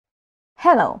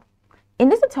Hello, in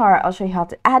this tutorial I'll show you how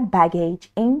to add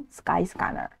baggage in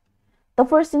Skyscanner. The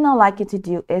first thing I'd like you to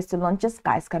do is to launch a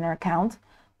Skyscanner account,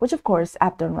 which of course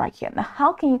I've done right here. Now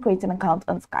how can you create an account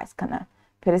on Skyscanner?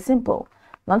 Pretty simple.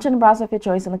 Launch in the browser of your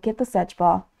choice and locate the search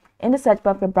bar. In the search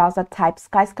bar of your browser type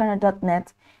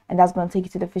skyscanner.net and that's going to take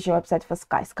you to the official website for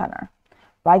Skyscanner.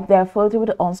 Right there, follow through with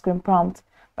the on-screen prompt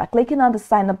by clicking on the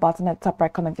sign up button at the top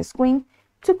right corner of your screen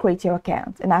to create your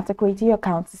account. And after creating your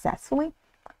account successfully,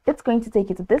 it's going to take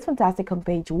you to this fantastic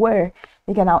homepage where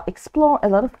you can now explore a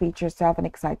lot of features to have an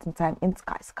exciting time in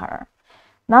Skyscanner.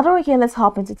 Now that we're here, let's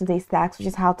hop into today's task, which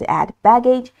is how to add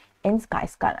baggage in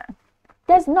Skyscanner.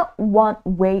 There's not one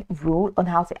way rule on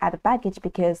how to add a baggage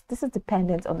because this is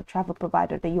dependent on the travel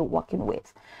provider that you're working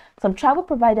with. Some travel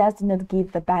providers do not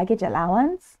give the baggage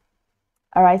allowance,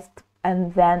 all right,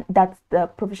 and then that's the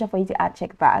provision for you to add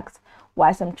checked bags.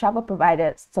 While some travel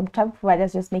providers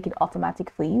just make it automatic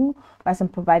for you, while some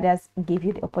providers give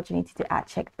you the opportunity to add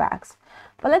checked bags.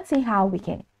 But let's see how we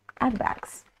can add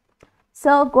bags.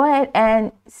 So go ahead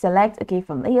and select, okay,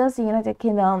 from layers, United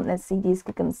Kingdom. Let's see this,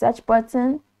 click on the search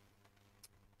button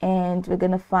and we're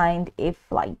gonna find a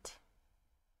flight.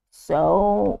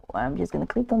 So I'm just gonna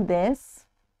click on this.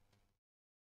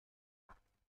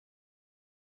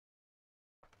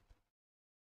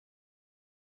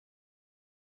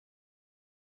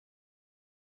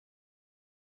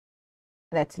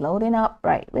 That's loading up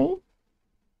rightly.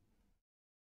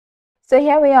 So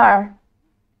here we are.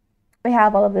 We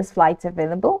have all of these flights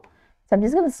available. So I'm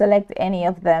just going to select any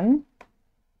of them.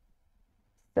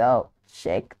 So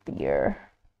check here.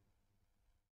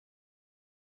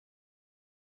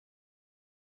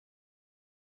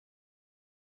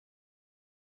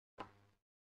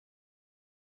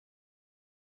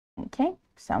 Okay,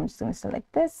 so I'm just going to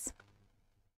select this.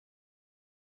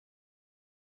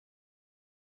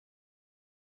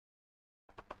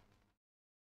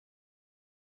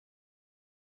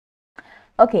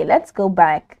 Okay, let's go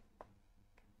back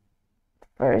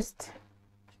first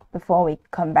before we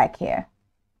come back here.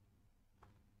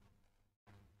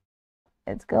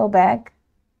 Let's go back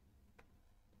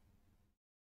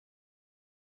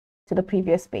to the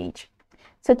previous page.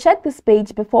 So check this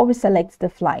page before we select the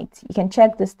flight. You can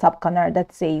check this top corner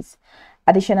that says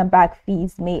additional bag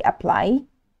fees may apply.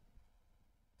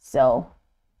 So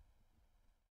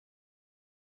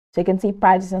you can see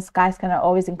prices on Skyscanner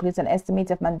always includes an estimate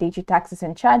of mandatory taxes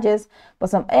and charges, but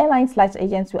some airlines flight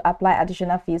agents will apply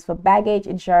additional fees for baggage,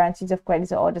 insurance, use of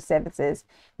credit, or other services.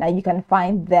 Now you can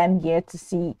find them here to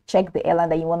see, check the airline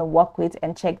that you want to work with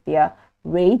and check their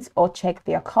rates or check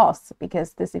their costs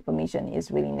because this information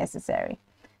is really necessary.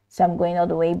 So I'm going all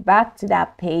the way back to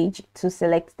that page to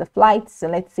select the flight. So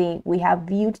let's say we have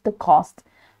viewed the cost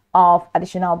of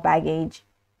additional baggage.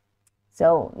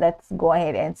 So let's go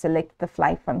ahead and select the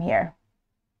flight from here.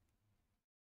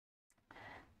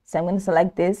 So I'm going to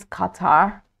select this,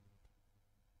 Qatar.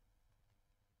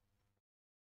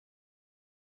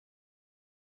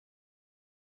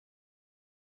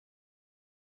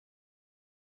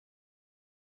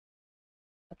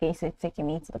 Okay, so it's taking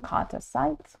me to the Qatar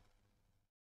site.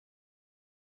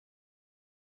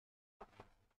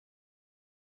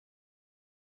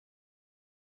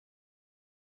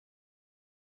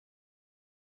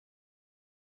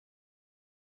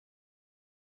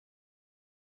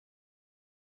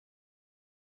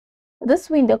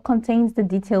 This window contains the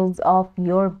details of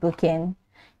your booking.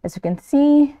 As you can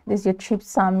see, this is your trip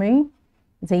summary.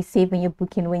 They save in your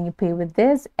booking when you pay with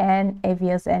this and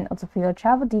avios, and also for your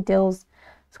travel details.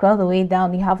 Scroll the way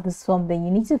down, you have this form that you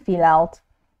need to fill out,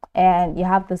 and you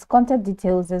have this contact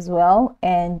details as well,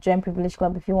 and join privilege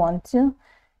club if you want to.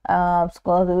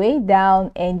 Scroll the way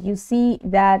down and you see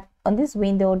that on this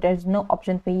window there's no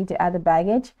option for you to add a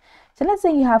baggage. So let's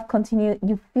say you have continued,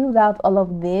 you filled out all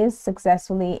of this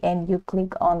successfully and you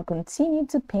click on continue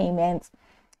to payment.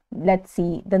 Let's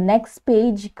see, the next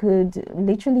page could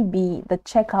literally be the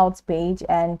checkouts page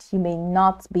and you may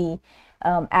not be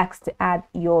asked to add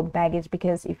your baggage,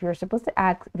 because if you're supposed to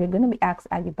ask, if you're going to be asked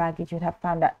to add your baggage, you'd have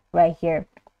found that right here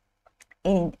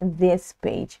in this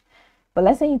page. But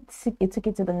let's say it took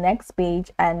you to the next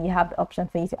page and you have the option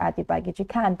for you to add your baggage, you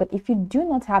can. But if you do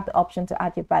not have the option to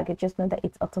add your baggage, just know that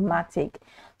it's automatic.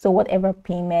 So whatever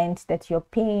payment that you're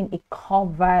paying, it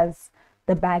covers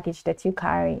the baggage that you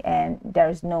carry, and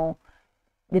there's no,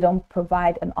 they don't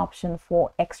provide an option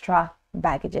for extra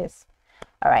baggages.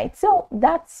 All right, so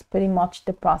that's pretty much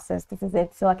the process. This is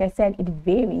it. So like I said, it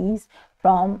varies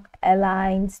from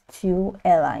airlines to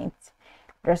airlines.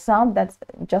 There's some that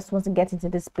just once you get into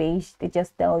this page, they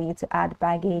just tell you to add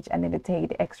baggage and then they tell you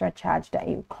the extra charge that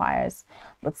it requires.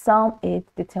 But some they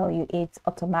tell you it's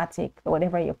automatic.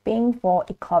 Whatever you're paying for,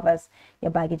 it covers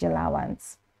your baggage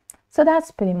allowance. So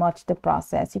that's pretty much the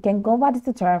process. You can go over this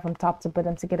tutorial from top to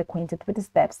bottom to get acquainted with the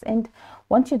steps. And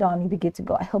once you're done, you'll be good to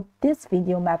go. I hope this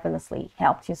video marvelously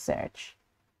helped you search.